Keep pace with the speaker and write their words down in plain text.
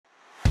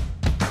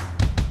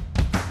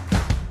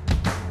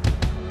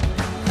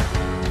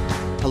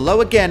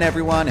Hello again,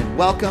 everyone, and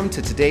welcome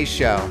to today's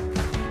show.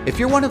 If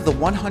you're one of the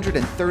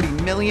 130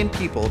 million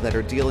people that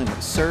are dealing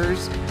with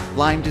SIRS,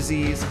 Lyme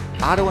disease,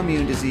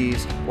 autoimmune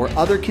disease, or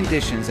other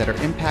conditions that are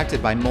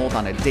impacted by mold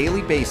on a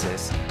daily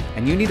basis,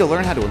 and you need to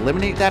learn how to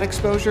eliminate that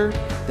exposure,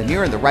 then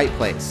you're in the right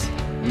place.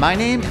 My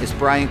name is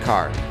Brian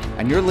Carr,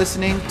 and you're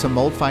listening to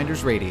Mold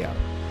Finders Radio.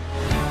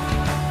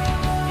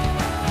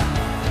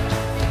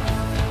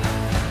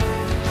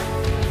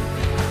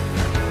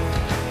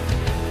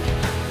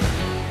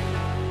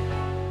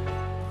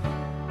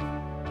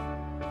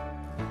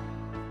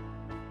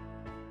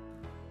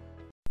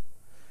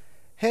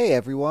 Hey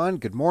everyone,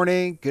 good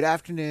morning, good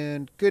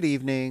afternoon, good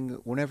evening,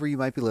 whenever you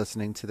might be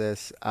listening to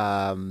this.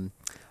 I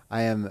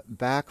am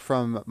back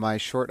from my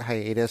short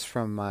hiatus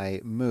from my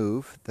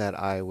move that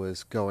I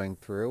was going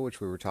through, which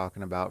we were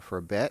talking about for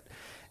a bit.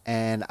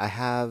 And I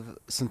have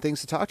some things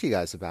to talk to you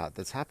guys about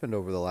that's happened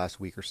over the last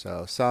week or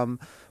so. Some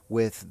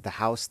with the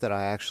house that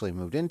I actually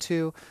moved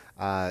into,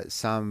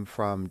 some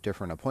from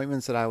different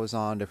appointments that I was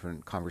on,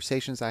 different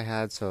conversations I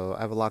had. So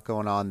I have a lot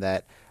going on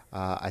that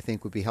I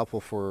think would be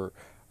helpful for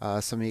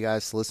some of you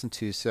guys to listen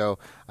to. So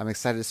I'm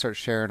excited to start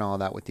sharing all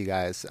that with you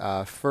guys.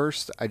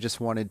 First, I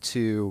just wanted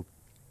to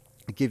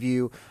give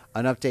you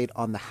an update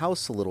on the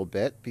house a little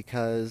bit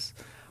because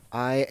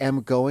I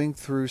am going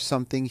through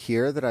something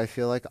here that I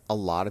feel like a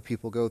lot of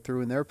people go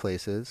through in their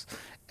places.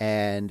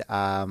 And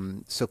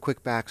so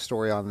quick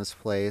backstory on this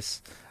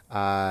place.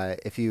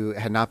 If you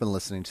had not been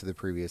listening to the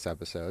previous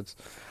episodes,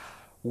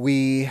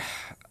 we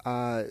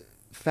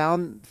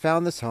found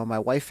this home. My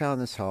wife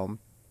found this home.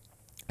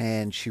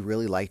 And she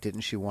really liked it,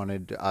 and she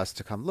wanted us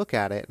to come look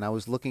at it. And I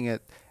was looking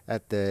at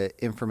the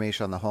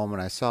information on the home,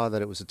 and I saw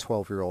that it was a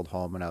 12-year-old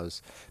home. And I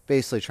was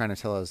basically trying to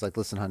tell her, I was like,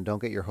 listen, hon, don't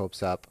get your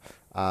hopes up.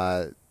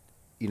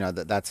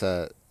 That's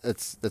a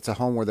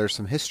home where there's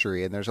some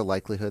history, and there's a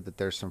likelihood that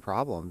there's some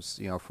problems,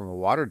 from a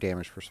water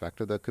damage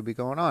perspective that could be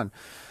going on.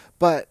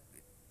 But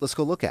let's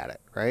go look at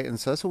it, right? And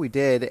so that's what we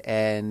did,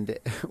 and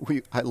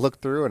I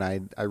looked through,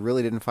 and I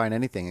really didn't find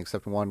anything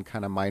except one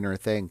kind of minor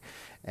thing,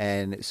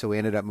 and so we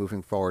ended up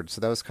moving forward.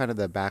 So that was kind of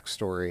the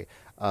backstory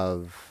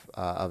of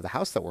the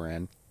house that we're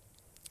in.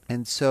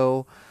 And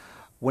so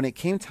when it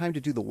came time to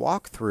do the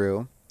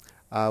walkthrough,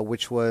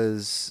 which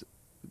was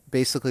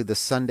basically the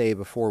Sunday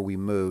before we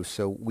moved,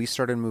 so we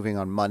started moving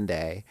on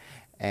Monday,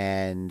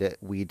 and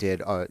we did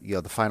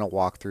the final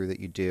walkthrough that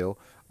you do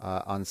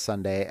on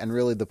Sunday. And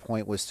really the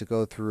point was to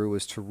go through,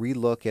 was to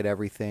relook at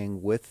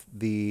everything with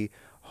the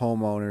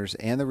homeowners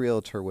and the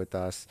realtor with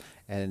us,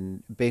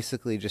 and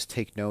basically just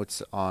take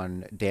notes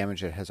on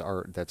damage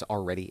that's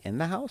already in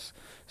the house.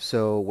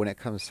 So when it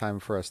comes time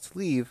for us to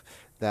leave,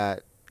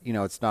 that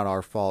it's not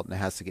our fault and it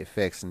has to get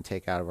fixed and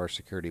take out of our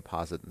security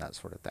deposit and that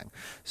sort of thing.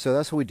 So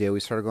that's what we did. We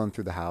started going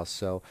through the house.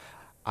 So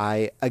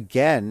I,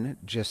 again,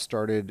 just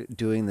started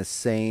doing the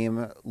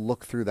same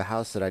look through the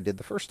house that I did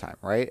the first time,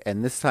 right?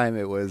 And this time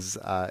it was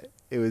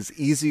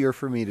easier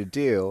for me to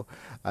do.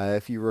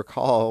 If you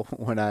recall,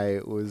 when I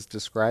was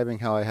describing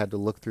how I had to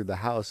look through the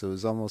house, it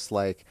was almost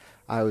like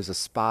I was a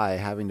spy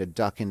having to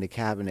duck into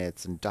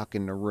cabinets and duck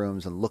into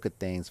rooms and look at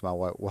things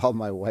while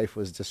my wife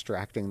was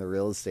distracting the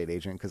real estate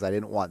agent, because I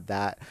didn't want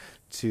that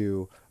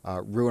to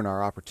ruin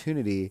our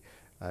opportunity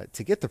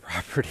to get the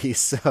property.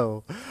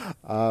 So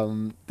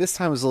this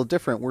time was a little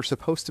different. We're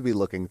supposed to be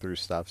looking through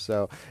stuff,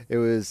 so it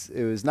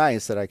was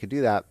nice that I could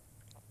do that.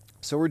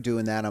 So we're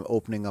doing that. I'm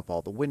opening up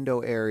all the window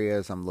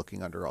areas. I'm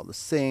looking under all the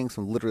sinks.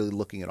 I'm literally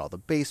looking at all the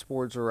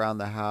baseboards around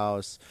the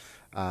house.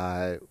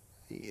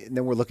 And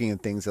then we're looking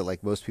at things that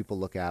like most people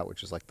look at,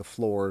 which is like the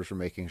floors. We're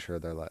making sure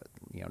they're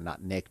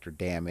not nicked or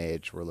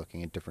damaged. We're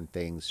looking at different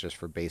things just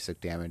for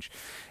basic damage.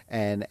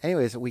 And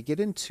anyways, we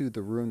get into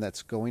the room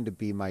that's going to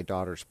be my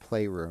daughter's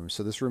playroom.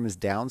 So this room is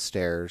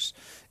downstairs.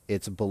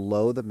 It's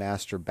below the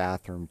master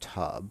bathroom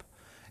tub.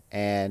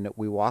 And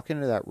we walk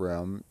into that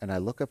room, and I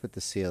look up at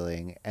the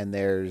ceiling, and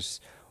there's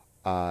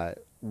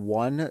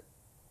one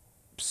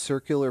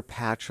circular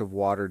patch of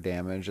water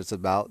damage. It's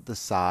about the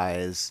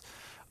size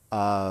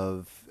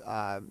of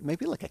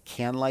maybe like a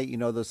can light,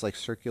 those like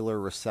circular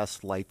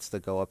recessed lights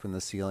that go up in the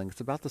ceiling.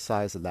 It's about the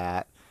size of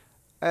that,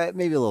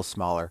 maybe a little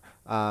smaller,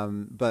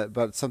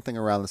 but something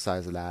around the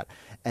size of that.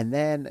 And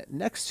then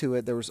next to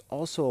it, there was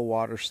also a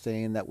water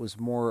stain that was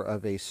more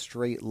of a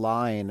straight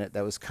line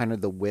that was kind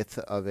of the width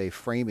of a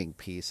framing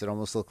piece. It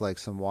almost looked like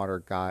some water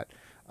got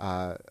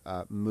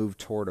moved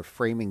toward a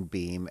framing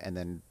beam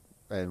and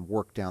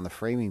worked down the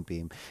framing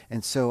beam.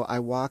 And so I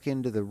walk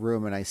into the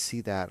room and I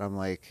see that. I'm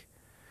like,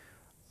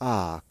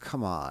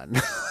 come on.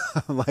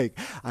 Like,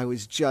 I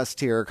was just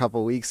here a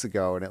couple weeks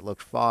ago and it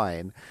looked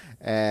fine.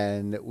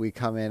 And we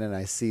come in and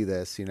I see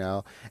this,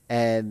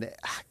 and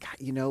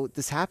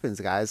this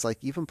happens, guys. Like,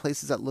 even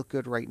places that look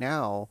good right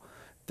now,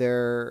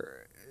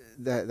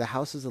 the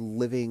house is a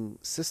living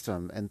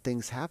system and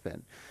things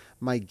happen.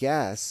 My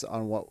guess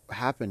on what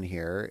happened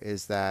here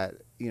is that,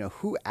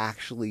 who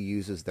actually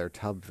uses their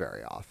tub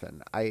very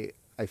often? I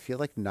feel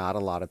like not a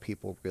lot of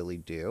people really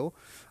do.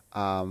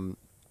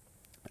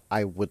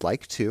 I would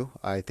like to.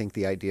 I think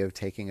the idea of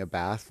taking a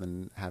bath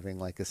and having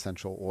like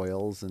essential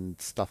oils and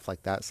stuff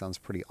like that sounds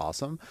pretty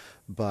awesome.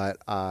 But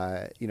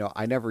I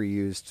never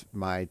used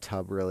my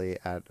tub really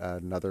at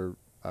another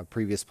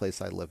previous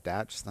place I lived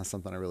at. Just not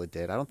something I really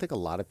did. I don't think a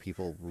lot of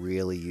people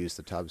really use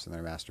the tubs in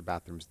their master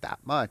bathrooms that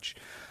much.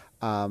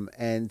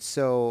 And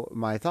so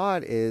my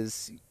thought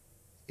is,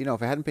 if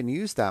it hadn't been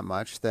used that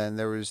much, then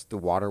the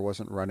water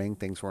wasn't running,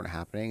 things weren't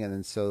happening, and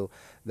then so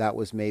that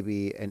was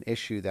maybe an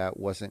issue that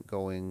wasn't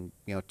going,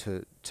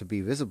 to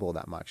be visible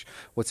that much.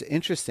 What's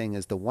interesting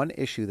is the one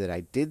issue that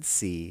I did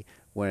see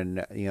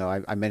when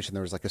I mentioned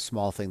there was like a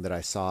small thing that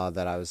I saw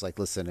that I was like,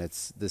 listen,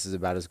 this is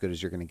about as good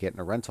as you're going to get in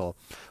a rental,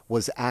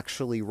 was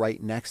actually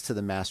right next to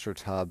the master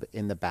tub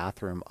in the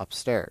bathroom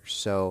upstairs.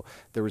 So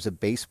there was a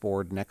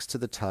baseboard next to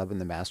the tub in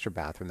the master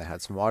bathroom that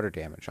had some water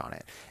damage on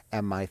it.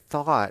 And my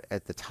thought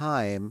at the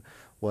time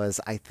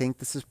was, I think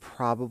this is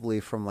probably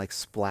from like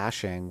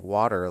splashing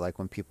water, like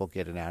when people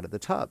get in and out of the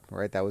tub,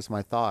 right? That was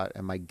my thought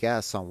and my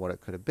guess on what it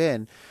could have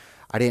been.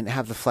 I didn't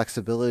have the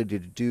flexibility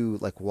to do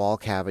like wall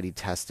cavity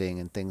testing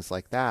and things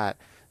like that.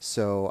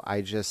 So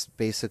I just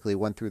basically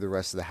went through the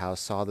rest of the house,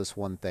 saw this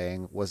one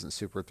thing, wasn't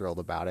super thrilled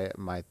about it.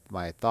 My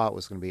thought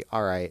was going to be,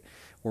 all right,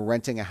 we're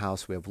renting a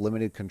house, we have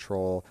limited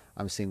control.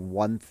 I'm seeing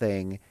one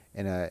thing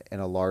in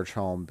a large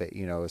home, but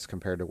as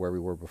compared to where we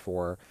were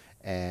before.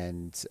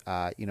 And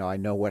I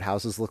know what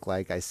houses look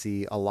like. I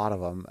see a lot of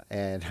them,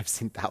 and I've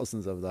seen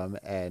thousands of them,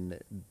 and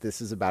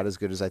this is about as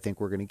good as I think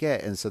we're going to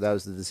get. And so that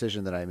was the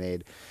decision that I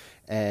made.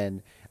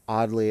 And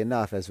oddly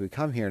enough, as we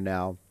come here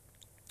now,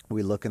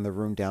 we look in the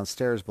room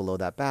downstairs below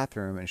that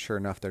bathroom, and sure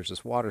enough, there's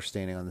this water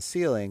staining on the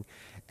ceiling.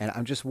 And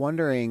I'm just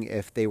wondering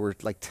if they were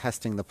like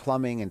testing the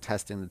plumbing and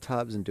testing the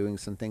tubs and doing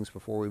some things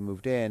before we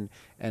moved in,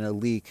 and a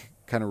leak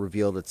kind of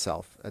revealed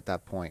itself at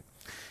that point.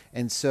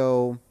 And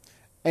so,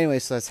 anyway,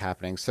 so that's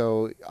happening.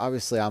 So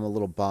obviously, I'm a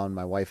little bummed.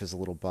 My wife is a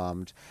little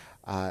bummed.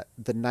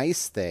 The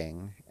nice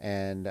thing,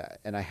 and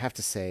I have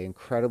to say,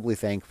 incredibly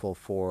thankful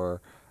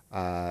for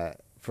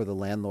the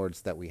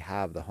landlords that we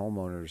have, the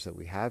homeowners that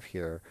we have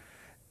here.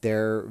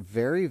 They're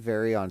very,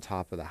 very on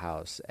top of the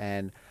house.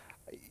 And,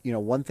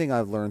 one thing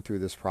I've learned through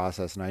this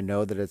process, and I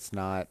know that it's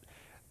not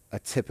a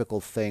typical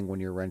thing when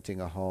you're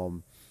renting a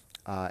home.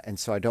 And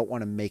so I don't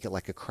want to make it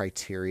like a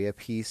criteria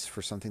piece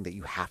for something that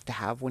you have to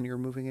have when you're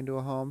moving into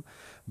a home.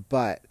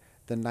 But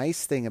the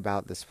nice thing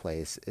about this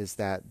place is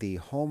that the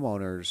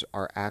homeowners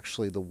are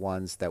actually the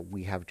ones that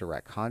we have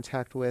direct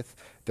contact with.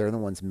 They're the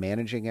ones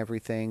managing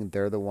everything.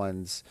 They're the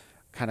ones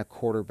kind of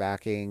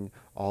quarterbacking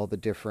all the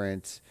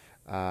different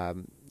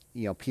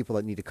people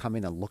that need to come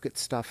in and look at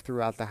stuff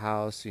throughout the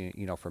house,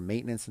 for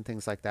maintenance and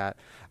things like that.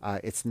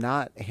 It's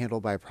not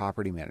handled by a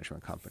property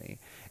management company.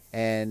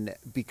 And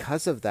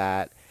because of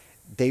that,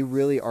 they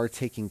really are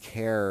taking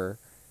care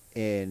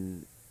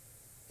in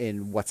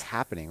what's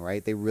happening,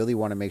 right? They really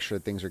want to make sure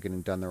things are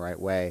getting done the right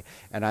way.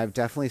 And I've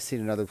definitely seen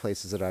in other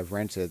places that I've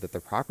rented that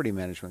the property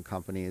management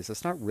companies,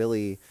 that's not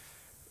really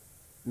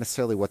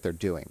necessarily what they're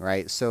doing,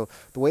 right? So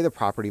the way the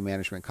property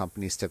management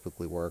companies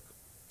typically work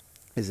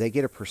is they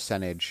get a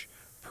percentage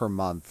per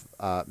month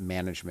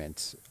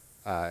management,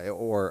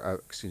 a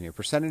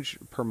percentage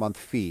per month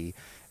fee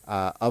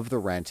of the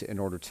rent in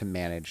order to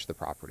manage the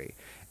property.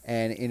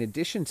 And in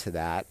addition to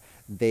that,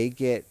 they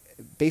get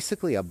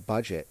basically a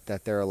budget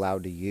that they're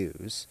allowed to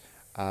use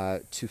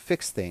to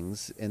fix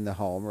things in the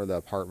home or the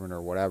apartment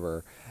or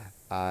whatever,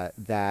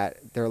 that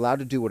they're allowed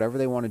to do whatever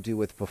they want to do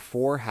with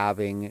before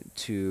having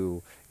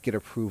to get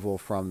approval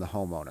from the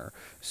homeowner.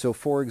 So,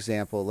 for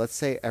example, let's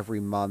say every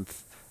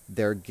month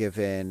they're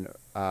given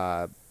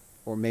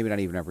or maybe not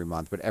even every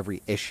month, but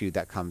every issue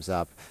that comes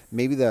up,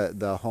 maybe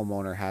the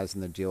homeowner has in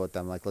the deal with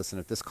them, like, listen,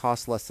 if this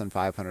costs less than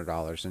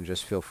 $500, then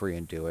just feel free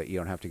and do it. You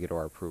don't have to get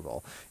our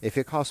approval. If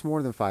it costs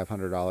more than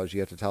 $500,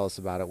 you have to tell us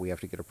about it. We have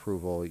to get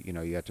approval.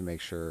 You have to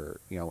make sure,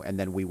 and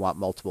then we want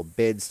multiple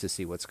bids to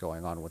see what's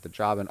going on with the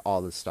job and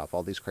all this stuff.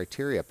 All these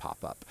criteria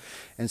pop up.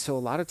 And so a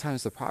lot of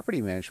times the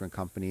property management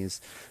companies,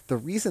 the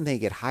reason they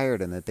get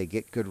hired and that they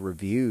get good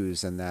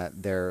reviews and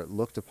that they're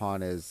looked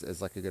upon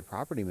as like a good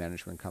property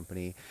management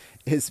company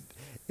is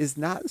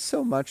not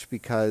so much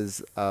because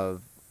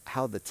of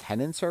how the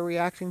tenants are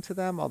reacting to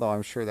them, although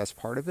I'm sure that's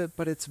part of it,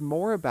 but it's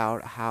more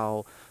about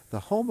how the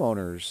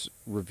homeowners'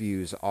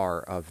 reviews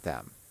are of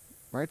them,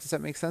 right? Does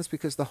that make sense?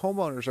 Because the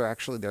homeowners are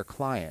actually their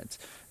client.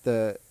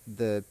 The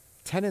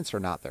tenants are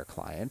not their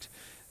client,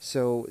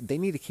 so they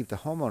need to keep the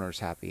homeowners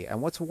happy.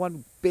 And what's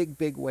one big,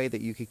 big way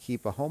that you could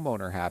keep a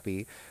homeowner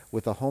happy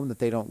with a home that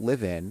they don't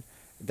live in,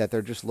 that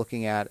they're just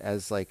looking at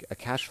as like a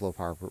cash flow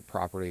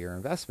property or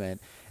investment?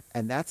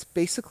 And that's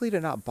basically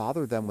to not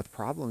bother them with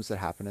problems that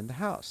happen in the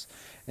house.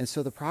 And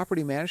so the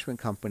property management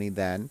company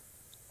then,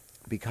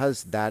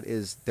 because that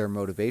is their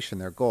motivation,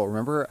 their goal.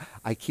 Remember,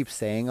 I keep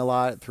saying a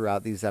lot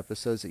throughout these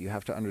episodes that you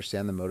have to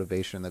understand the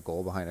motivation and the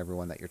goal behind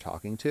everyone that you're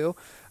talking to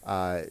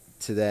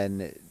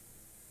then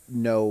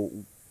know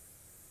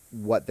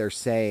what they're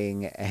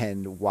saying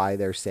and why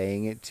they're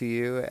saying it to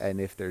you,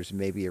 and if there's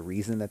maybe a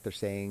reason that they're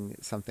saying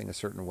something a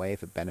certain way,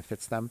 if it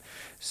benefits them.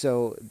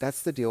 So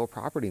that's the deal with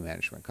property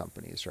management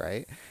companies,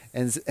 right?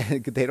 And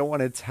they don't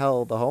want to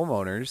tell the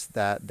homeowners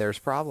that there's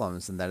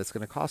problems and that it's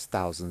going to cost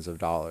thousands of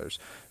dollars.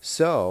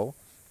 So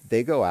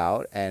they go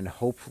out and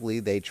hopefully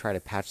they try to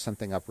patch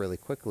something up really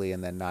quickly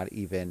and then not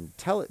even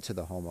tell it to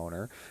the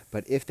homeowner.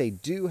 But if they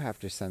do have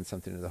to send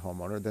something to the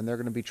homeowner, then they're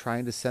going to be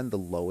trying to send the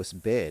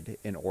lowest bid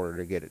in order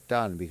to get it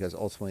done, because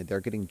ultimately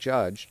they're getting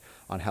judged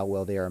on how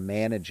well they are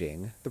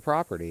managing the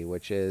property,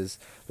 which is,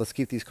 let's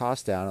keep these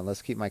costs down and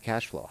let's keep my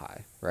cash flow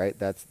high, right?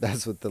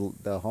 That's what the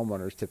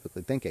homeowner is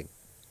typically thinking.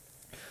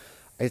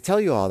 I tell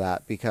you all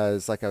that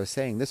because, like I was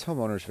saying, this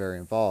homeowner is very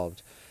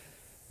involved.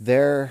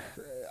 They're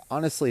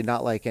honestly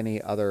not like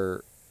any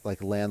other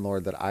like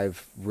landlord that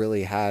I've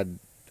really had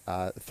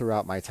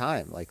throughout my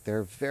time. Like,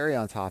 they're very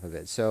on top of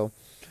it. So,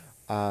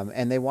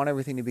 and they want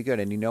everything to be good.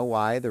 And you know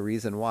why? The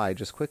reason why,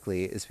 just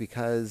quickly, is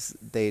because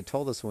they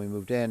told us when we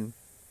moved in.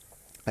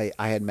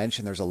 I had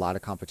mentioned there's a lot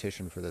of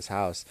competition for this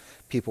house.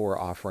 People were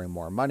offering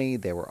more money.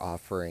 They were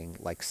offering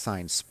like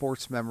signed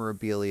sports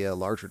memorabilia,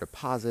 larger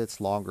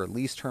deposits, longer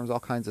lease terms, all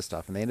kinds of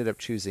stuff. And they ended up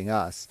choosing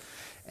us.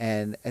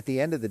 And at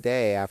the end of the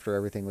day, after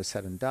everything was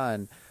said and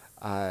done,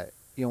 one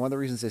of the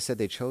reasons they said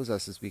they chose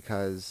us is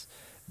because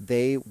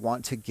they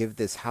want to give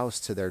this house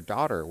to their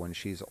daughter when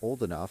she's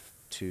old enough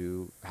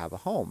to have a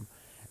home.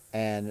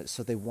 And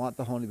so they want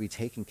the home to be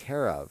taken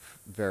care of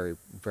very,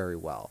 very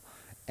well.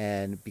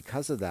 And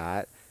because of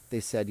that, they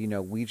said,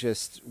 we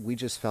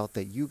just felt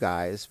that you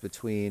guys,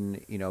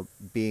 between,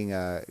 being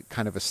a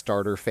kind of a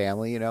starter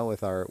family,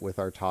 with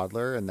our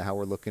toddler and how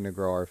we're looking to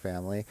grow our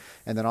family,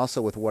 and then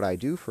also with what I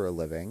do for a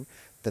living,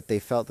 that they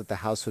felt that the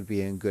house would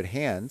be in good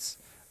hands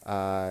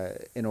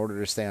in order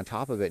to stay on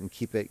top of it and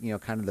keep it,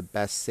 kind of the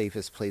best,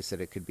 safest place that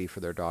it could be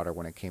for their daughter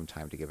when it came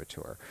time to give it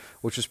to her,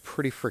 which is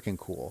pretty freaking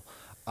cool.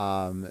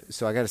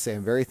 So I got to say,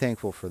 I'm very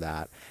thankful for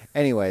that.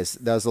 Anyways,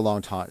 that was a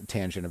long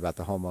tangent about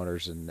the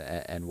homeowners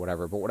and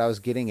whatever. But what I was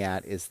getting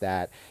at is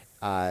that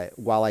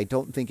while I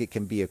don't think it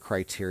can be a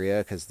criteria,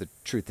 because the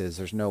truth is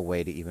there's no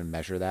way to even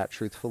measure that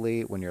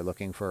truthfully when you're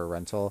looking for a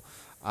rental,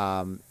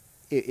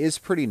 it is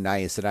pretty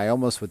nice. And I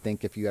almost would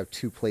think if you have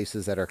two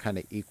places that are kind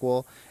of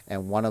equal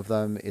and one of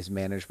them is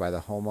managed by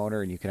the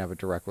homeowner and you can have a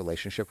direct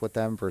relationship with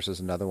them versus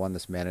another one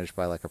that's managed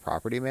by like a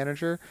property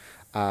manager,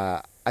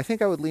 I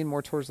think I would lean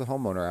more towards the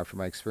homeowner after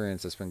my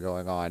experience that's been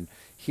going on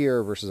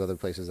here versus other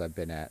places I've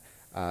been at,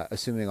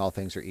 assuming all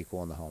things are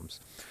equal in the homes.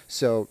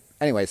 So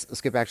anyways,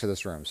 let's get back to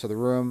this room. So the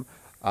room,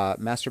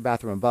 master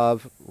bathroom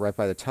above, right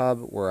by the tub,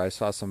 where I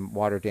saw some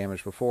water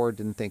damage before.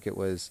 Didn't think it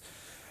was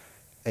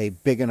a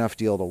big enough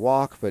deal to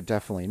walk, but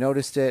definitely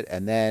noticed it,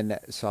 and then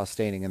saw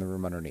staining in the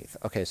room underneath.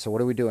 Okay, so what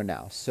are we doing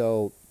now?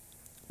 So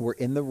we're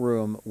in the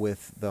room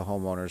with the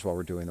homeowners while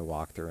we're doing the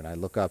walkthrough, and I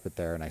look up at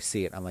there and I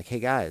see it. I'm like, hey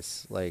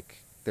guys, like,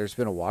 there's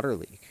been a water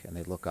leak. And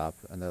they look up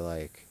and they're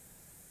like,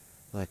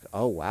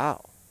 oh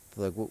wow,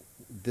 like,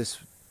 this,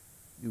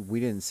 we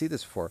didn't see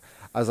this before.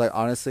 I was like,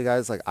 honestly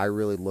guys, like, I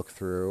really looked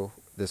through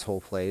this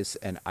whole place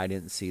and I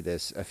didn't see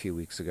this a few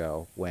weeks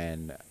ago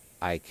when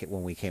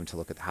we came to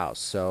look at the house.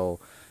 So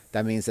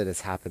that means that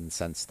it's happened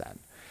since then.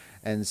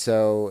 And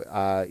so,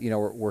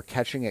 we're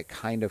catching it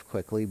kind of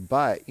quickly,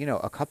 but,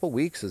 a couple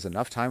weeks is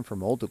enough time for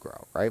mold to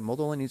grow, right? Mold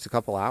only needs a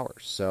couple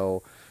hours.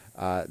 So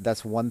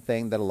that's one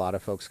thing that a lot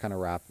of folks kind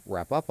of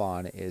wrap up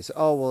on is,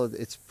 oh, well,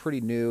 it's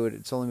pretty new.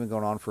 It's only been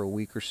going on for a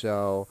week or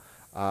so.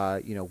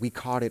 We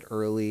caught it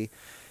early.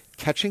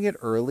 Catching it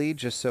early,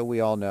 just so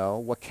we all know,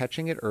 what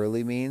catching it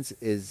early means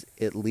is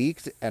it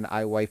leaked and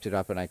I wiped it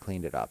up and I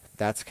cleaned it up.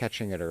 That's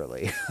catching it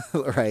early,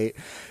 right?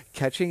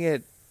 Catching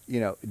it,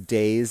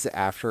 days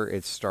after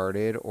it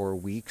started or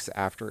weeks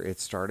after it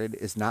started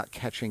is not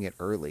catching it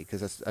early,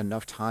 because that's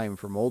enough time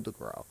for mold to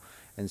grow.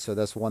 And so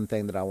that's one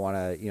thing that I want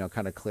to,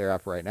 kind of clear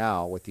up right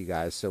now with you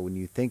guys. So when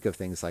you think of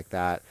things like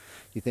that,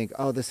 you think,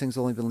 oh, this thing's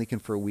only been leaking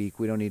for a week.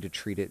 We don't need to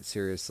treat it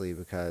seriously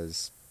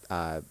because,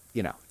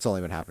 it's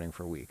only been happening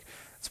for a week.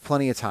 It's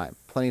plenty of time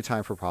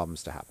for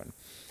problems to happen.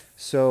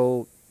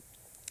 So,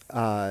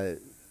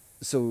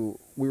 so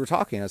we were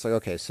talking. I was like,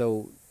 okay,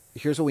 so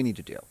here's what we need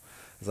to do.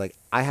 It's like,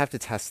 I have to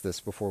test this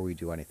before we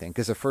do anything.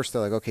 Because at first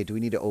they're like, okay, do we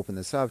need to open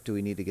this up? Do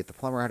we need to get the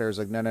plumber out? I was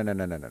like, no.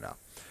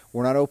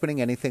 We're not opening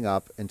anything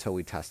up until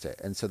we test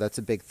it. And so that's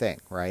a big thing,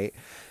 right?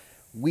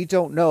 We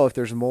don't know if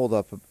there's mold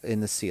up in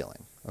the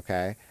ceiling,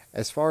 okay?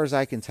 As far as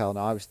I can tell,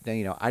 now,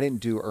 I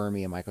didn't do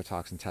ERMI and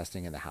mycotoxin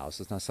testing in the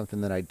house. It's not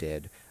something that I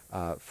did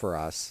for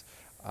us.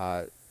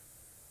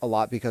 A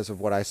lot because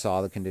of what I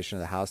saw, the condition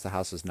of the house. The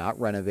house is not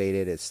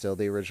renovated. It's still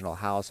the original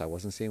house. I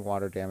wasn't seeing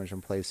water damage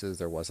in places.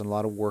 There wasn't a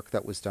lot of work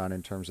that was done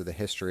in terms of the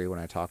history when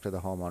I talked to the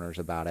homeowners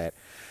about it.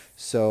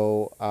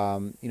 So,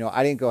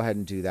 I didn't go ahead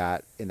and do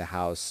that in the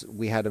house.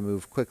 We had to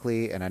move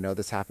quickly, and I know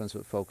this happens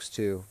with folks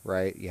too,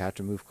 right? You have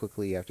to move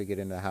quickly. You have to get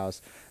into the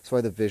house. That's why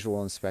the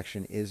visual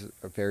inspection is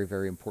a very,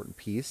 very important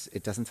piece.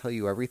 It doesn't tell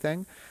you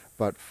everything,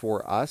 but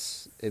for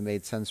us, it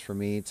made sense for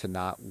me to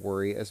not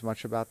worry as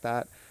much about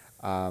that.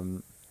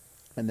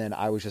 And then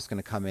I was just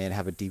going to come in,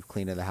 have a deep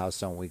clean of the house.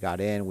 So when we got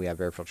in, we have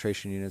air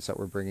filtration units that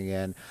we're bringing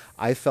in.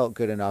 I felt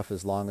good enough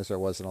as long as there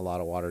wasn't a lot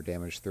of water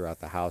damage throughout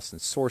the house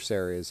and source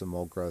areas of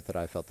mold growth that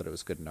I felt that it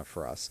was good enough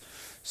for us.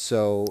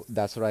 So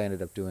that's what I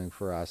ended up doing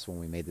for us when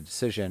we made the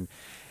decision.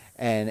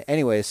 And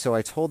anyway, so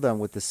I told them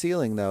with the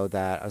ceiling, though,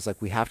 that I was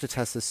like, we have to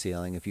test the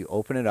ceiling. If you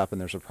open it up and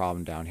there's a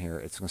problem down here,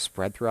 it's going to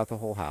spread throughout the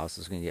whole house.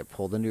 It's going to get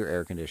pulled into your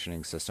air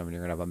conditioning system, and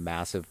you're going to have a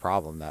massive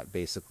problem that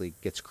basically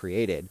gets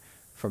created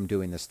from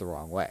doing this the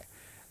wrong way.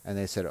 And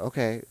they said,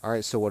 okay, all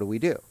right, so what do we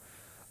do?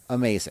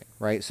 Amazing,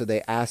 right? So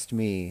they asked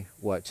me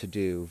what to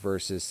do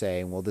versus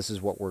saying, well, this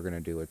is what we're going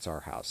to do. It's our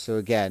house. So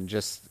again,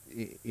 just,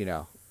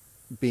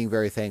 being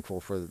very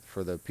thankful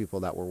for the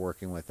people that we're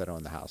working with that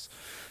own the house.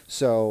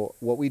 So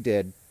what we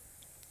did,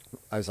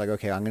 I was like,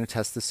 okay, I'm going to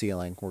test the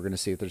ceiling. We're going to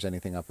see if there's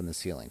anything up in the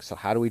ceiling. So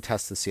how do we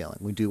test the ceiling?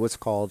 We do what's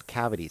called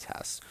cavity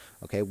tests.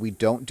 Okay, we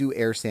don't do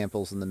air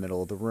samples in the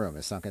middle of the room.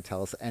 It's not going to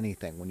tell us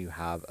anything when you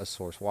have a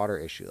source water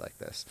issue like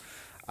this.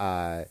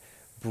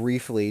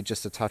 Briefly,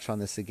 just to touch on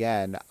this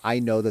again, I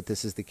know that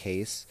this is the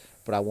case,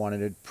 but I wanted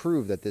to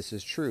prove that this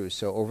is true.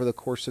 So over the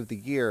course of the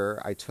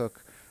year, I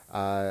took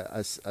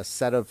a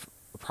set of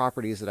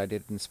properties that I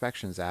did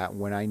inspections at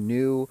when I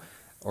knew,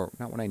 or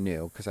not when I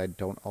knew, because I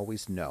don't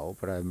always know,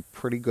 but I'm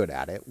pretty good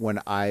at it, when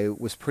I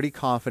was pretty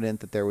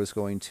confident that there was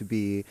going to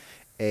be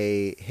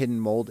a hidden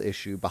mold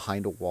issue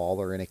behind a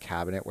wall or in a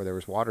cabinet where there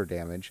was water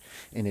damage.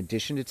 In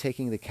addition to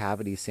taking the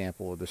cavity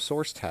sample or the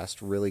source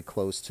test really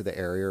close to the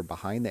area or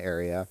behind the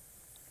area,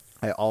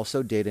 I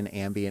also did an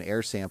ambient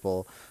air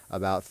sample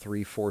about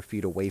 3-4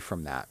 feet away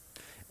from that.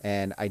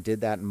 And I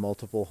did that in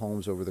multiple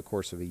homes over the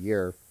course of a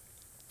year.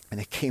 And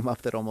it came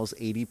up that almost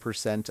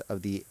 80%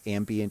 of the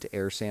ambient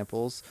air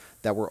samples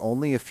that were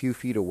only a few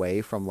feet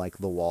away from like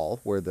the wall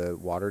where the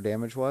water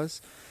damage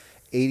was,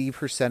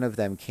 80% of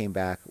them came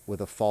back with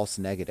a false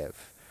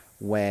negative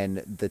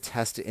when the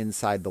test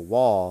inside the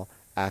wall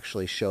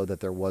actually showed that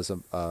there was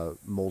a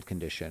mold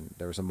condition.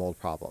 There was a mold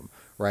problem,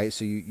 right?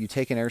 So you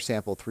take an air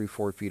sample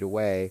 3-4 feet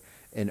away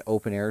in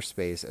open air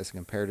space as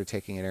compared to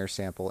taking an air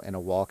sample in a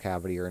wall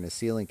cavity or in a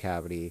ceiling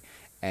cavity,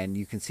 and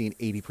you can see an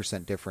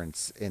 80%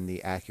 difference in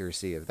the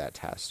accuracy of that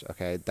test.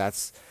 Okay,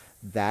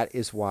 that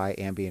is why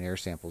ambient air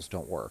samples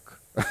don't work.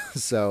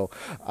 So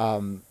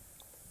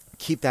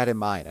keep that in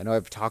mind. I know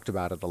I've talked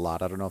about it a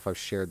lot. I don't know if I've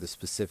shared the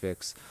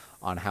specifics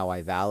on how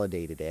I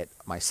validated it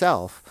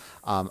myself.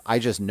 I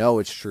just know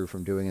it's true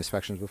from doing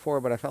inspections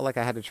before, but I felt like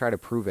I had to try to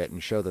prove it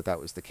and show that that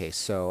was the case.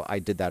 So I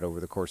did that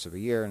over the course of a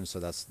year, and so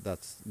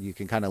that's you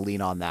can kind of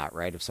lean on that,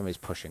 right? If somebody's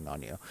pushing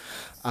on you.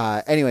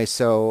 Anyway,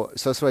 so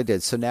that's what I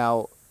did. So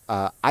now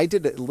I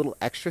did a little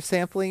extra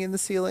sampling in the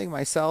ceiling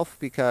myself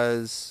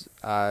because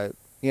I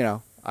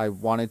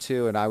wanted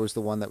to, and I was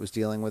the one that was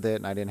dealing with it,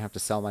 and I didn't have to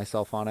sell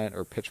myself on it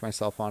or pitch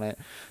myself on it.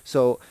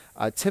 So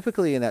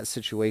typically in that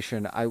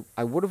situation,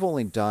 I would have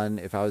only done,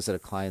 if I was at a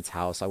client's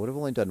house, I would have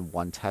only done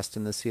one test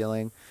in the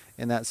ceiling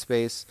in that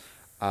space.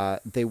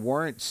 They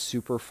weren't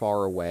super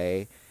far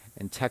away,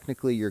 and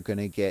technically you're going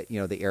to get, the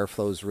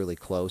airflow is really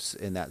close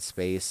in that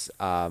space,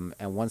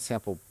 and one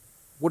sample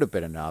would have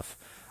been enough.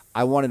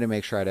 I wanted to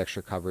make sure I had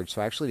extra coverage,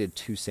 so I actually did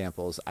 2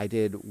 samples. I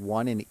did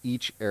one in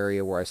each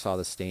area where I saw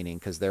the staining,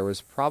 because there was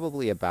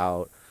probably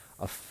about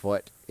a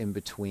foot in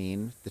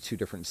between the 2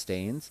 different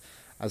stains.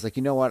 I was like,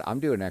 you know what? I'm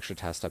doing an extra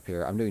test up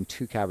here. I'm doing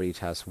 2 cavity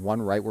tests,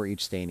 one right where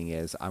each staining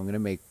is. I'm going to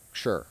make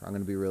sure. I'm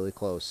going to be really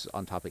close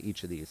on top of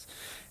each of these.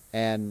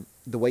 And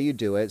the way you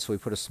do it, so we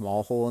put a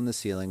small hole in the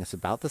ceiling. It's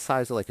about the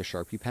size of like a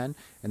Sharpie pen.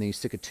 And then you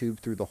stick a tube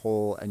through the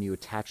hole and you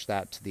attach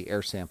that to the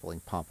air sampling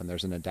pump. And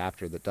there's an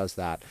adapter that does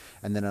that.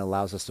 And then it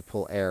allows us to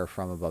pull air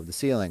from above the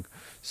ceiling.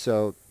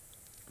 So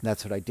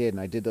that's what I did. And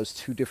I did those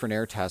 2 different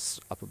air tests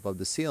up above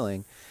the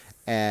ceiling.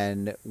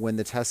 And when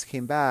the tests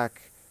came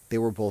back, they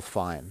were both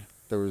fine.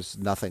 There was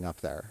nothing up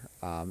there.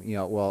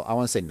 Well, I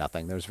want to say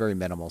nothing. There was very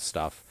minimal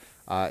stuff.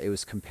 It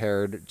was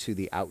compared to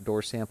the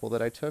outdoor sample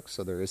that I took.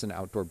 So there is an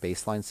outdoor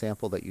baseline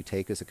sample that you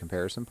take as a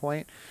comparison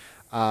point.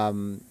 A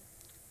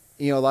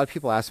lot of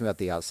people ask me about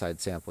the outside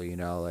sample,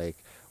 like,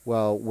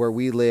 well, where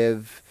we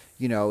live,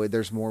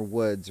 there's more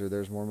woods or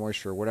there's more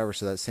moisture or whatever.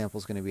 So that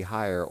sample's going to be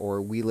higher,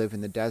 or we live in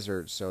the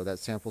desert. So that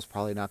sample's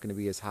probably not going to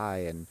be as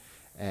high.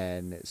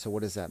 And so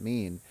what does that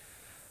mean?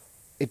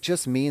 It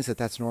just means that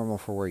that's normal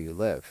for where you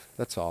live.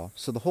 That's all.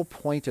 So the whole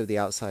point of the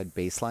outside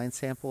baseline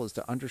sample is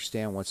to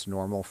understand what's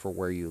normal for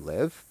where you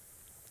live,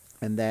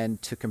 and then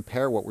to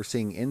compare what we're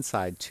seeing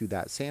inside to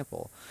that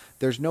sample.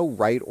 There's no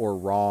right or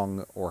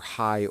wrong or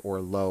high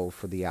or low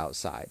for the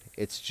outside.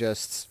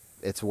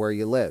 It's where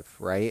you live,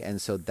 right?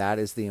 And so that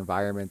is the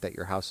environment that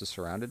your house is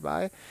surrounded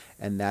by,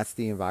 and that's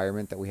the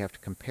environment that we have to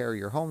compare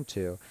your home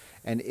to.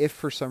 And if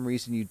for some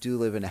reason you do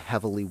live in a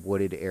heavily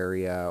wooded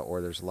area,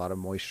 or there's a lot of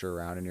moisture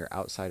around and your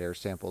outside air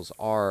samples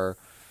are,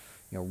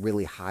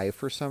 really high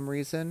for some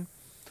reason,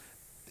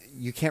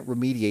 you can't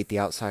remediate the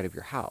outside of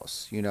your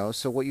house, you know?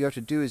 So what you have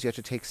to do is you have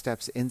to take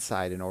steps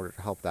inside in order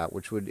to help that,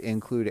 which would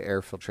include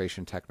air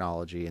filtration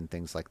technology and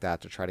things like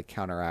that to try to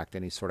counteract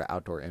any sort of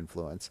outdoor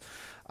influence.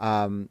 You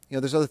know,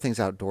 there's other things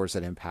outdoors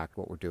that impact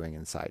what we're doing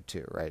inside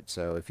too, right?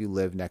 So if you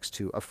live next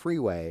to a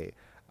freeway,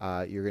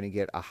 you're going to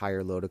get a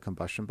higher load of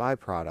combustion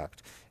byproduct.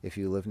 If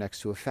you live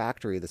next to a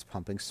factory that's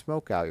pumping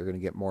smoke out, you're going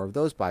to get more of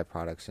those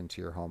byproducts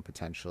into your home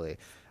potentially.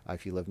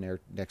 If you live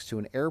next to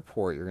an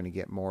airport, you're going to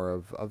get more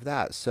of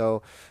that.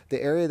 So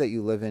the area that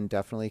you live in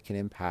definitely can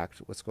impact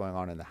what's going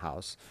on in the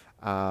house.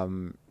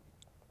 I'm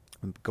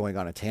going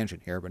on a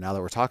tangent here, but now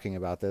that we're talking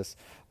about this,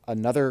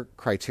 another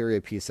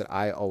criteria piece that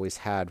I always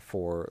had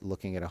for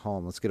looking at a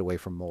home, let's get away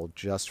from mold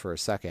just for a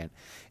second,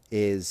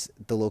 is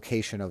the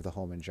location of the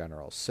home in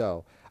general.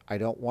 So I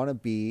don't want to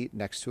be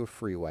next to a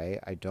freeway.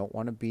 I don't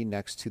want to be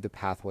next to the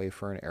pathway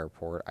for an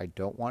airport. I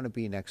don't want to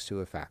be next to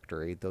a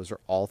factory. Those are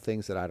all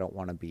things that I don't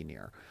want to be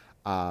near.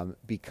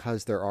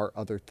 Because there are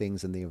other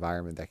things in the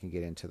environment that can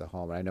get into the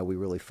home. And I know we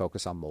really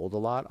focus on mold a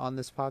lot on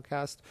this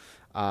podcast,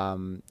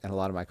 and a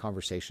lot of my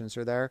conversations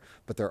are there,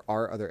 but there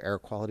are other air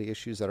quality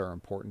issues that are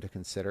important to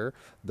consider.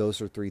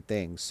 Those are three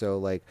things. So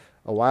like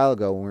a while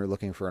ago when we were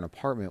looking for an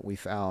apartment, we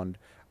found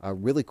a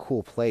really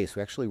cool place.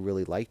 We actually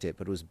really liked it,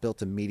 but it was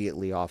built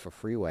immediately off a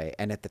freeway.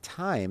 And at the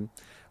time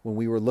when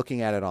we were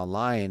looking at it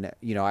online,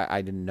 you know,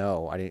 I didn't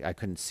know, I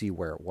couldn't see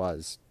where it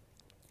was.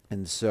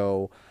 And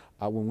so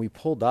when we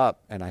pulled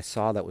up and I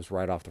saw that was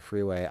right off the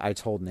freeway, I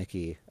told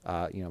Nikki,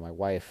 you know, my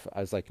wife,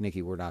 I was like,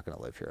 Nikki, we're not going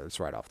to live here. It's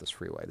right off this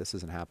freeway. This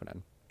isn't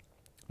happening.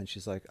 And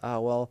she's like,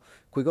 oh, well,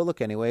 can we go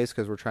look anyways?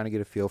 Because we're trying to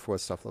get a feel for what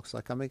stuff looks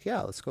like. I'm like,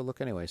 yeah, let's go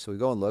look anyway. So we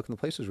go and look, and the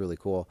place was really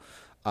cool.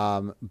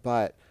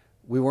 But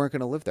we weren't going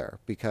to live there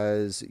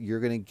because you're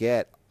going to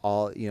get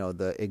all, you know,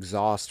 the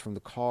exhaust from the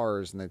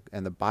cars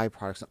and the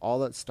byproducts and all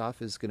that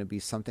stuff is going to be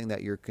something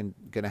that you're going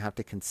to have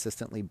to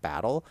consistently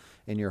battle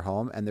in your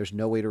home, and there's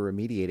no way to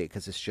remediate it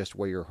because it's just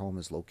where your home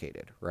is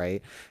located,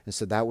 right? And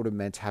so that would have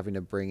meant having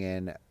to bring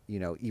in, you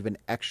know, even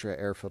extra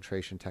air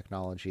filtration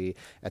technology.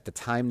 At the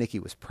time, Nikki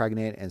was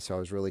pregnant, and so I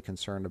was really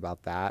concerned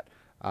about that.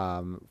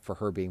 For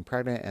her being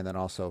pregnant, and then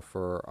also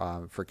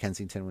for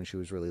Kensington when she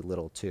was really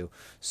little too.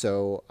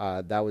 So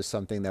that was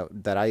something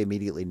that I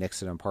immediately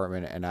nixed an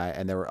apartment,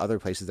 and there were other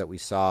places that we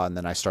saw, and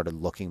then I started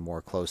looking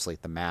more closely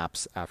at the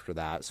maps after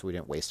that, so we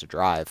didn't waste a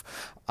drive.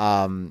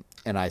 And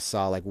I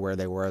saw like where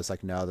they were. I was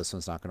like, no, this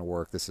one's not going to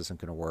work. This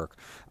isn't going to work.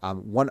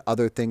 One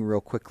other thing,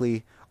 real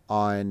quickly,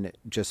 on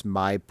just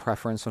my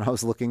preference when I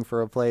was looking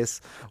for a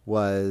place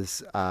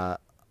was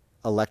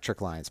electric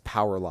lines,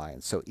 power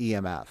lines, so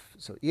EMF.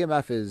 So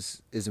EMF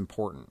is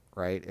important,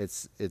 right?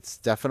 It's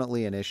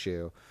definitely an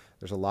issue.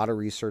 There's a lot of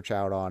research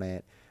out on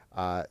it.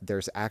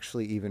 There's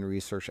actually even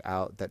research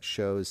out that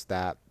shows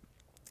that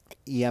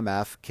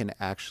EMF can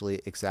actually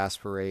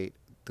exacerbate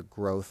the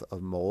growth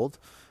of mold.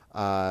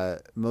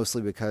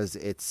 Mostly because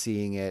it's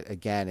seeing it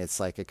again. It's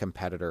like a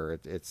competitor.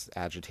 It's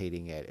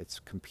agitating it. It's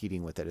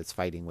competing with it. It's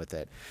fighting with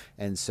it.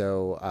 And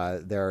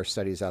so there are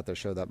studies out there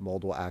show that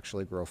mold will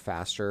actually grow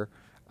faster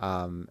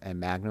and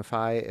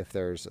magnify if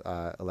there's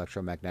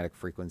electromagnetic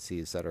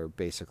frequencies that are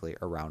basically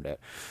around it.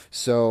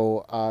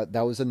 So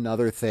that was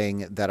another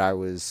thing that I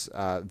was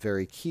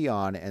very key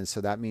on. And so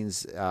that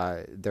means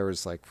there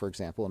was, like, for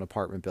example, an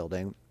apartment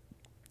building,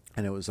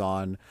 and it was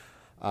on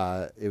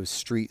it was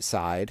street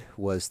side,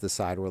 was the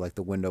side where like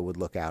the window would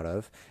look out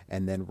of,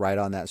 and then right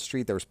on that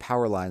street there was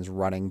power lines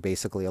running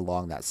basically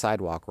along that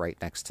sidewalk right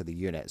next to the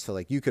unit. So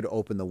like you could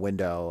open the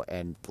window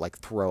and like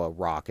throw a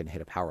rock and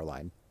hit a power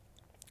line,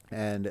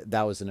 and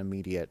that was an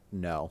immediate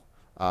no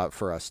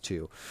for us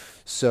too.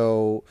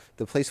 So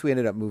the place we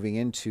ended up moving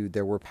into,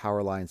 there were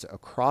power lines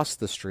across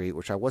the street,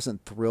 which I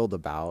wasn't thrilled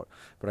about,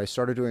 but I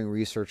started doing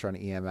research on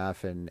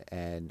EMF and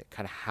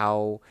kind of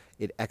how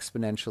it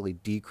exponentially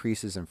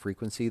decreases in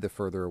frequency the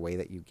further away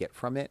that you get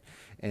from it.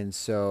 And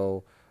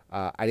so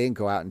I didn't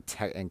go out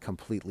and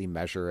completely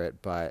measure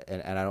it, but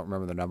and I don't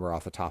remember the number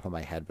off the top of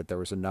my head, but there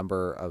was a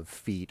number of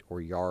feet or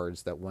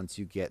yards that once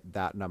you get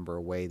that number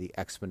away, the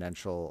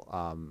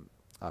exponential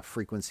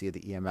frequency of the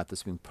EMF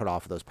that's being put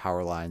off of those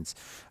power lines,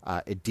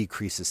 it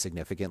decreases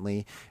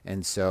significantly.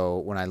 And so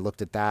when I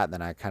looked at that,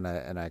 then I kind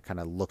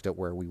of looked at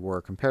where we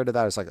were compared to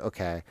that. I was like,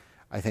 okay,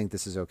 I think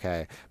this is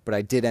okay. But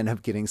I did end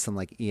up getting some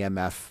like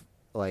EMF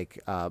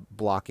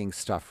blocking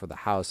stuff for the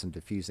house and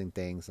diffusing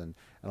things and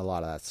a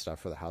lot of that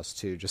stuff for the house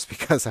too, just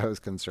because I was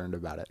concerned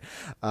about it.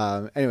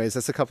 Anyways,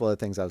 that's a couple of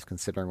things I was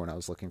considering when I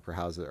was looking for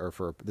houses,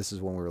 this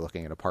is when we were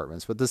looking at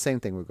apartments, but the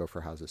same thing would go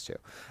for houses too.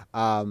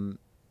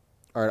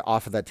 Or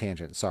off of that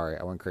tangent. Sorry,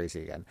 I went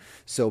crazy again.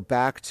 So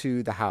back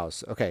to the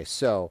house. Okay,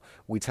 so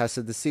we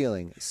tested the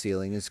ceiling.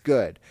 Ceiling is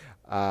good.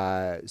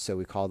 So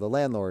we called the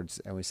landlords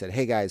and we said,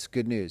 hey guys,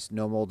 good news.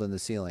 No mold in the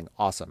ceiling.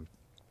 Awesome.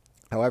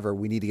 However,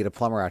 we need to get a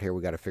plumber out here.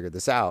 We got to figure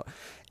this out.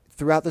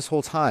 Throughout this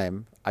whole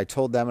time, I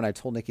told them and I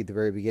told Nikki at the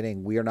very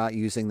beginning, we are not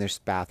using this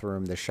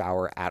bathroom, the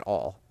shower at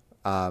all.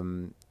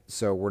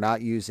 So we're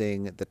not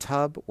using the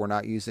tub. We're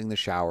not using the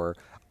shower,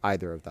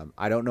 either of them.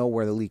 I don't know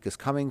where the leak is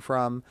coming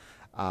from.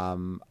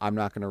 I'm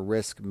not going to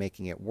risk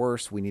making it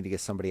worse. We need to get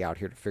somebody out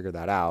here to figure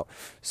that out.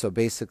 So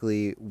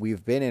basically,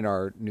 we've been in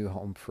our new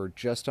home for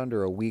just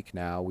under a week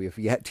now. We have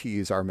yet to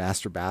use our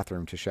master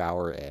bathroom to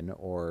shower in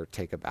or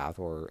take a bath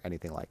or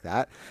anything like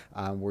that.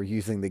 We're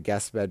using the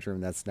guest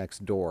bedroom that's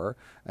next door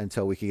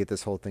until we can get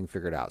this whole thing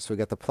figured out. So we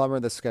got the plumber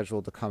that's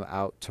scheduled to come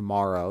out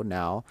tomorrow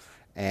now,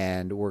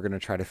 and we're going to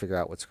try to figure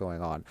out what's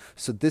going on.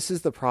 So this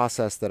is the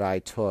process that I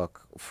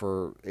took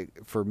for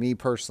me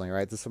personally,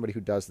 right? This is somebody who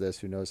does this,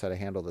 who knows how to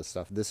handle this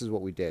stuff. This is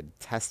what we did.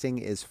 Testing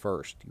is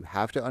first. You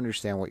have to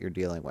understand what you're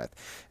dealing with.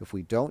 If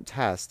we don't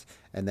test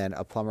and then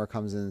a plumber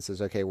comes in and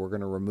says, okay, we're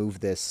going to remove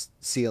this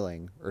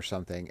ceiling or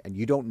something, and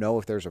you don't know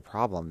if there's a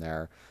problem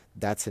there,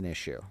 that's an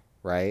issue,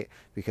 right?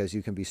 Because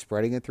you can be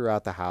spreading it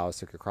throughout the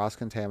house. It could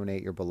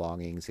cross-contaminate your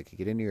belongings. It could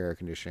get into your air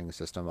conditioning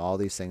system, all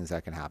these things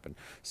that can happen.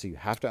 So you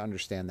have to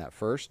understand that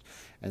first.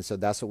 And so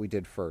that's what we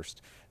did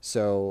first.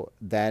 So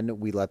then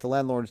we let the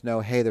landlords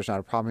know, hey, there's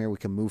not a problem here. We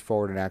can move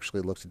forward and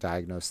actually look to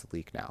diagnose the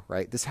leak now,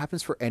 right? This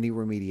happens for any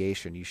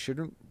remediation. You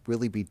shouldn't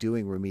really be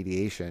doing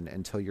remediation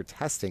until you're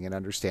testing and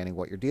understanding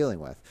what you're dealing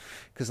with.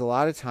 Because a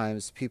lot of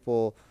times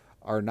people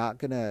are not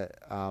going to,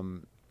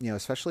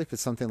 especially if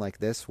it's something like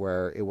this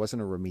where it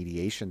wasn't a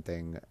remediation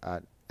thing.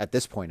 At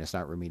this point, it's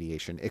not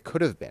remediation. It could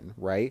have been,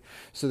 right?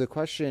 So the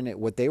question,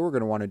 what they were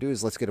going to want to do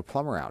is let's get a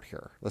plumber out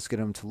here. Let's get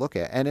them to look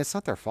at, and it's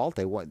not their fault.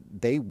 They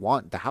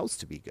want the house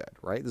to be good,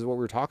 right? This is what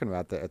we were talking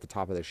about at the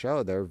top of the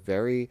show. They're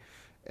very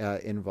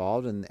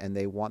involved, and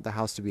they want the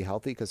house to be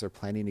healthy because they're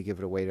planning to give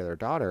it away to their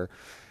daughter.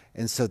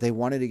 And so they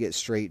wanted to get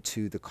straight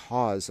to the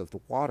cause of the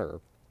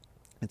water.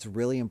 It's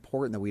really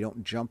important that we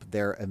don't jump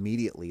there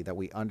immediately, that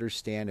we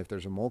understand if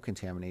there's a mold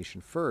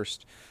contamination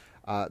first,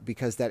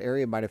 because that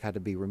area might have had to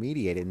be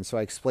remediated. And so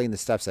I explained the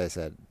steps. I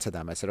said to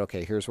them, I said,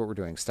 okay, here's what we're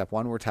doing. Step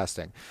 1, we're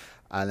testing.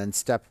 And then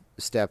step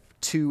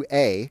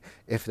 2A,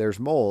 if there's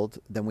mold,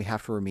 then we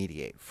have to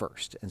remediate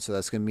first. And so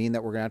that's going to mean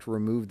that we're going to have to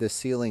remove this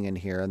ceiling in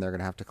here, and they're going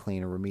to have to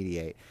clean and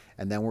remediate.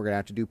 And then we're going to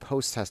have to do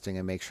post-testing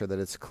and make sure that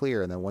it's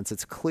clear. And then once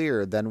it's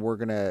clear, then we're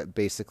going to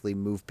basically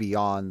move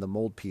beyond the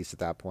mold piece at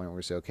that point. We're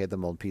going to say, okay, the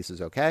mold piece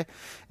is okay.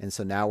 And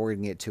so now we're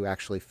going to get to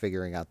actually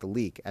figuring out the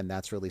leak. And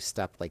that's really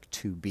step like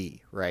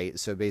 2B, right?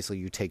 So basically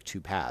you take two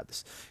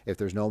paths. If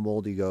there's no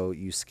mold,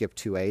 you skip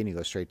 2A and you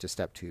go straight to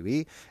step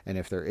 2B. And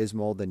if there is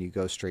mold, then you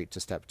go straight to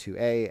step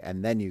 2A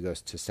and then you go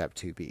to step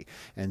 2B.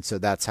 And so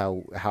that's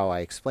how I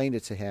explained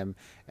it to him.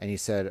 And he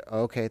said,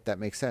 okay, that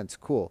makes sense.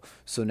 Cool.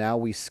 So now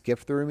we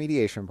skip the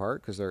remediation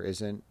part because there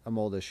isn't a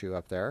mold issue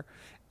up there.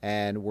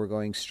 And we're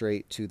going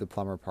straight to the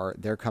plumber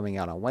part. They're coming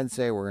out on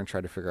Wednesday. We're going to try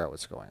to figure out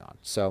what's going on.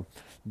 So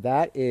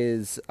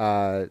that's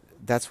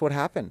what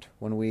happened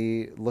when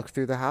we looked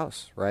through the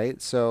house, right?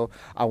 So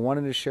I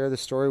wanted to share the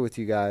story with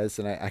you guys,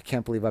 and I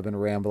can't believe I've been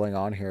rambling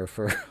on here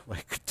for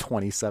like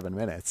 27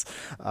 minutes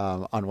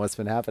on what's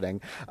been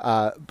happening.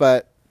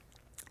 But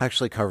I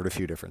actually covered a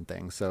few different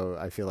things, so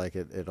I feel like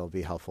it'll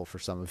be helpful for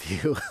some of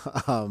you.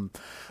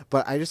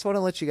 But I just want to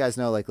let you guys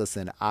know, like,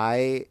 listen,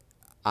 I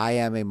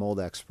am a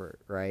mold expert,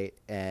 right?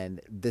 And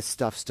this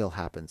stuff still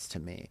happens to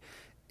me.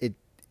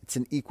 It's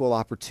an equal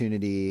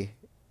opportunity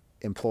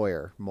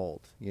employer,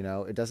 mold.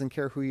 It doesn't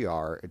care who you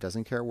are. It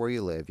doesn't care where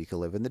you live. You could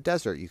live in the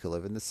desert. You could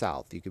live in the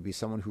South. You could be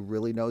someone who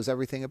really knows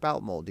everything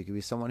about mold. You could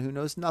be someone who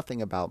knows nothing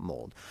about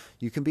mold.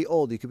 You can be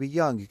old. You could be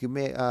young. You could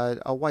be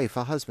a wife,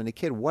 a husband, a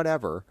kid,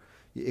 whatever.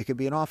 It could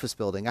be an office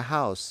building, a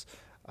house,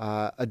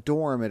 a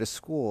dorm at a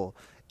school.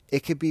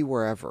 It could be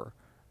wherever.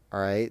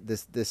 All right.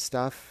 This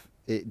stuff,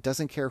 it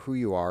doesn't care who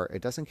you are.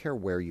 It doesn't care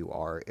where you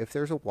are. If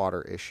there's a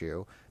water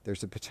issue,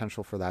 there's a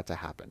potential for that to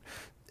happen.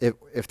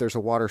 If there's a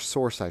water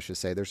source, I should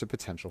say, there's a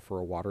potential for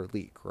a water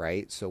leak,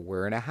 right? So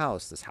we're in a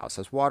house. This house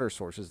has water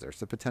sources. There's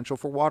the potential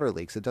for water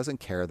leaks. It doesn't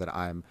care that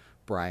I'm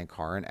Brian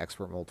Carr, an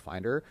expert mold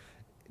finder.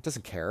 It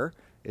doesn't care.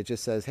 It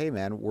just says, hey,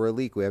 man, we're a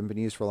leak. We haven't been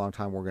used for a long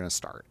time. We're going to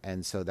start.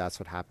 And so that's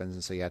what happens.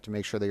 And so you have to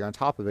make sure that you're on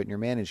top of it and you're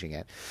managing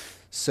it.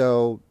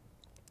 So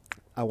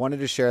I wanted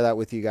to share that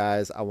with you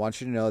guys. I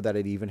want you to know that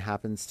it even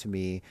happens to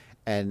me.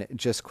 And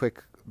just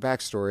quick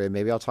backstory, and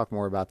maybe I'll talk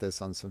more about this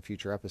on some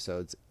future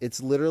episodes.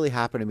 It's literally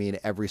happened to me in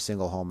every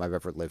single home I've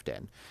ever lived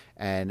in.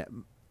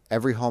 And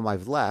every home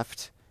I've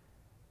left,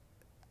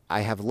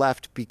 I have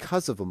left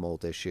because of a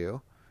mold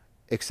issue,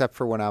 except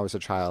for when I was a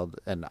child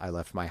and I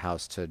left my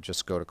house to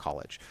just go to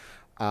college.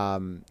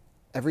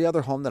 Every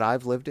other home that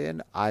I've lived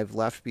in, I've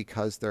left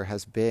because there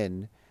has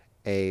been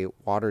a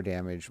water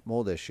damage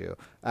mold issue.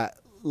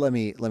 Let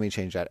me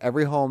change that.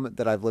 Every home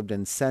that I've lived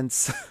in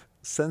since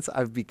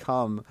I've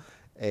become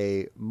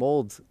a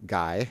mold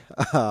guy,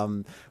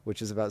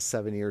 which is about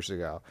 7 years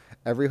ago.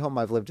 Every home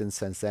I've lived in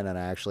since then, and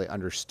I actually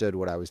understood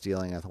what I was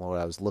dealing with and what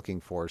I was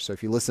looking for. So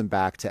if you listen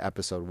back to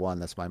episode 1,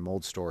 that's my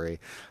mold story,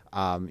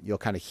 you'll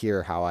kind of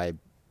hear how I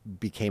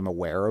became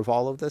aware of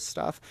all of this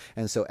stuff.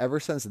 And so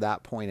ever since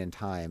that point in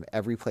time,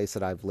 every place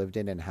that I've lived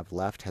in and have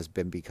left has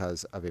been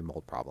because of a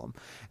mold problem.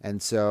 And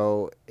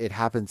so it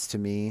happens to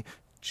me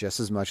just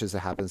as much as it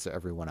happens to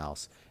everyone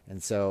else.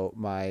 And so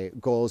my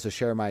goal is to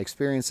share my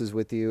experiences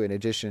with you, in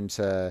addition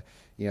to,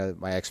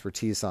 my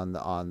expertise on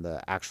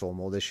the actual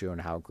mold issue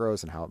and how it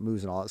grows and how it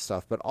moves and all that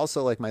stuff, but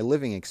also like my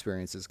living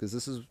experiences, because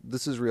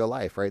this is real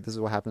life, right? This is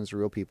what happens to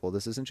real people.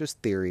 This isn't just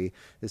theory.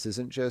 This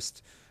isn't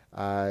just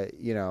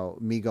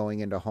me going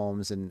into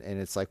homes and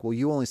it's like, well,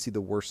 you only see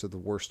the worst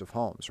of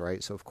homes,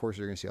 right? So of course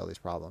you're going to see all these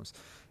problems.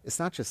 It's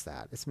not just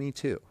that. It's me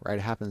too, right?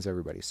 It happens to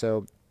everybody.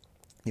 So,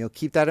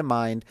 keep that in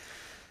mind.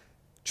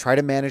 Try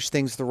to manage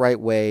things the right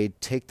way,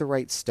 take the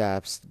right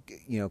steps,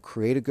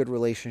 create a good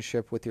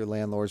relationship with your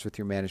landlords, with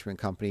your management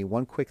company.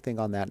 One quick thing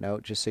on that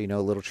note, just so you know,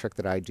 a little trick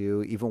that I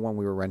do, even when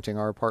we were renting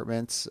our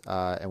apartments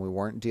and we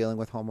weren't dealing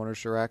with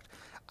Homeowners Direct,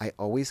 I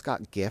always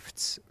got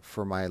gifts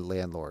for my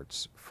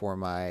landlords, for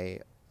my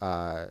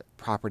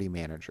property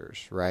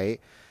managers, right?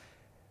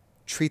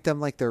 Treat them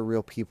like they're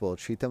real people.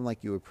 Treat them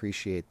like you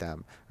appreciate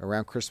them.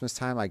 Around Christmas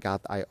time,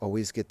 I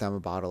always get them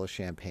a bottle of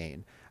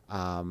champagne.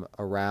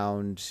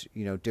 Around,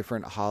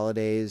 different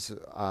holidays,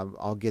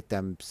 I'll get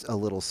them a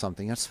little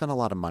something. I spend a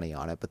lot of money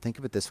on it, but think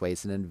of it this way.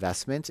 It's an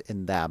investment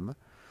in them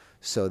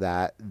so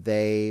that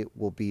they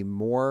will be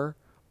more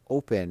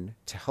open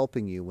to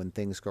helping you when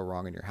things go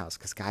wrong in your house.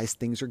 Because, guys,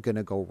 things are going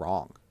to go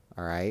wrong.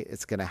 All right?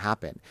 It's going to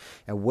happen.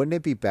 And wouldn't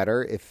it be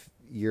better if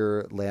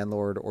your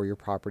landlord or your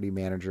property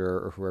manager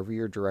or whoever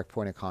your direct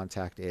point of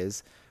contact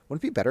is,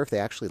 wouldn't it be better if they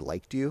actually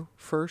liked you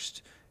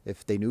first?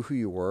 If they knew who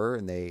you were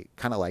and they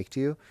kind of liked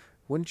you?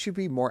 Wouldn't you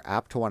be more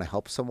apt to want to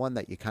help someone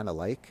that you kind of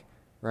like,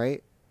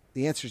 right?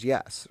 The answer is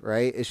yes,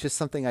 right? It's just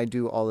something I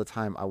do all the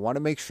time. I want to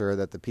make sure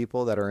that the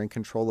people that are in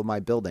control of my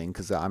building,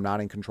 because I'm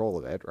not in control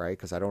of it, right?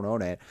 Because I don't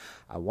own it.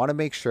 I want to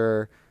make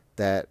sure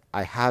that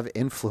I have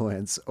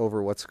influence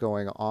over what's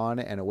going on.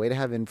 And a way to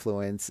have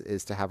influence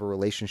is to have a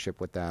relationship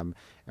with them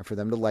and for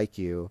them to like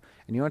you.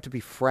 And you don't have to be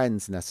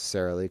friends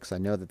necessarily, because I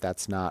know that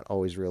that's not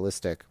always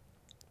realistic.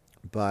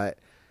 But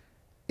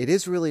it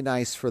is really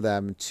nice for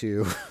them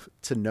to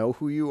know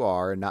who you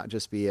are and not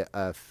just be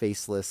a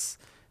faceless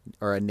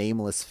or a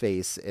nameless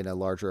face in a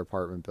larger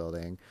apartment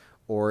building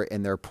or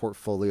in their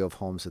portfolio of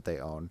homes that they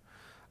own.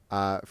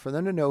 For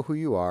them to know who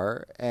you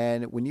are.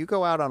 And when you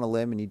go out on a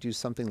limb and you do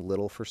something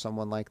little for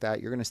someone like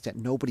that, you're going to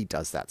stand. Nobody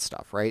does that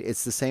stuff, right?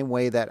 It's the same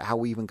way that how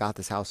we even got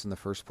this house in the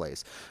first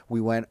place. We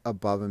went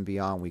above and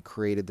beyond. We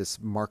created this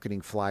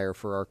marketing flyer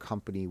for our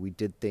company. We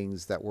did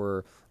things that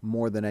were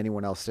more than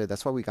anyone else did.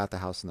 That's why we got the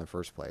house in the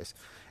first place.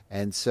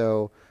 And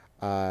so,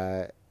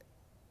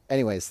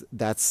 anyways,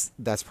 that's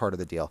part of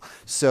the deal.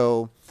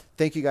 So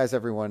thank you guys,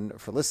 everyone,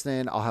 for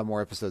listening. I'll have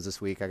more episodes this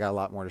week. I got a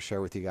lot more to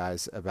share with you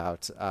guys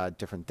about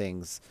different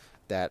things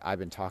that I've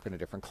been talking to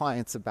different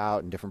clients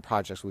about and different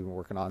projects we've been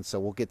working on. So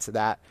we'll get to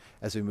that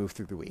as we move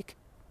through the week.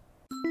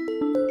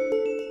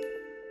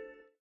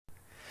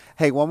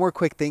 Hey, one more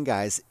quick thing,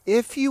 guys.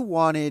 If you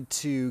wanted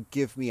to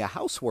give me a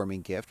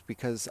housewarming gift,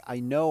 because I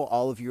know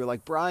all of you are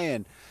like,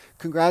 Brian,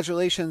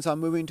 congratulations on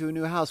moving to a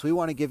new house. We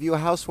want to give you a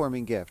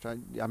housewarming gift.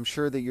 I'm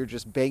sure that you're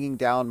just banging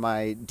down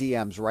my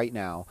DMs right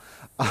now.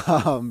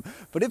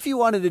 But if you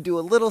wanted to do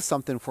a little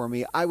something for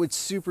me, I would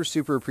super,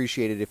 super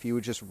appreciate it if you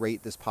would just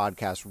rate this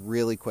podcast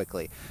really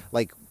quickly.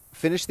 Like,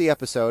 finish the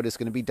episode. It's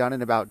going to be done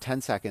in about 10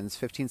 seconds,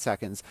 15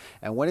 seconds.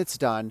 And when it's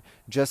done,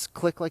 just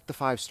click like the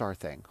 5-star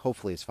thing.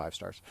 Hopefully it's 5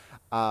 stars.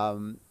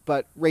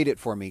 But rate it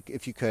for me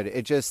if you could.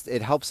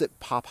 It helps it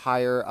pop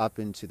higher up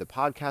into the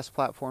podcast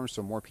platform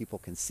so more people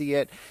can see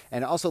it.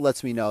 And it also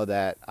lets me know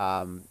that,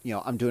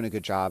 I'm doing a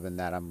good job and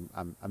that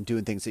I'm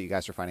doing things that you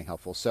guys are finding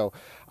helpful. So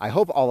I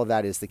hope all of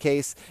that is the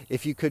case.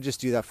 If you could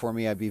just do that for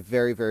me, I'd be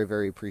very, very,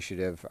 very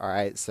appreciative. All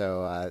right.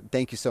 So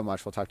thank you so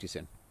much. We'll talk to you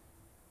soon.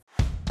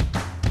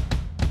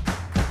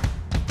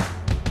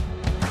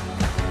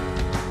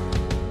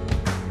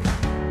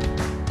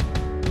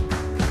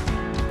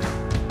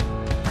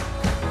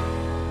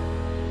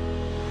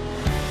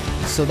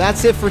 So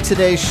that's it for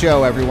today's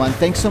show, everyone.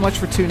 Thanks so much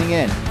for tuning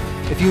in.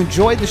 If you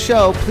enjoyed the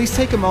show, please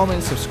take a moment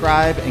and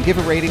subscribe and give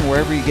a rating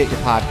wherever you get your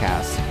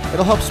podcasts.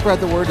 It'll help spread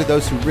the word to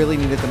those who really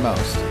need it the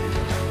most.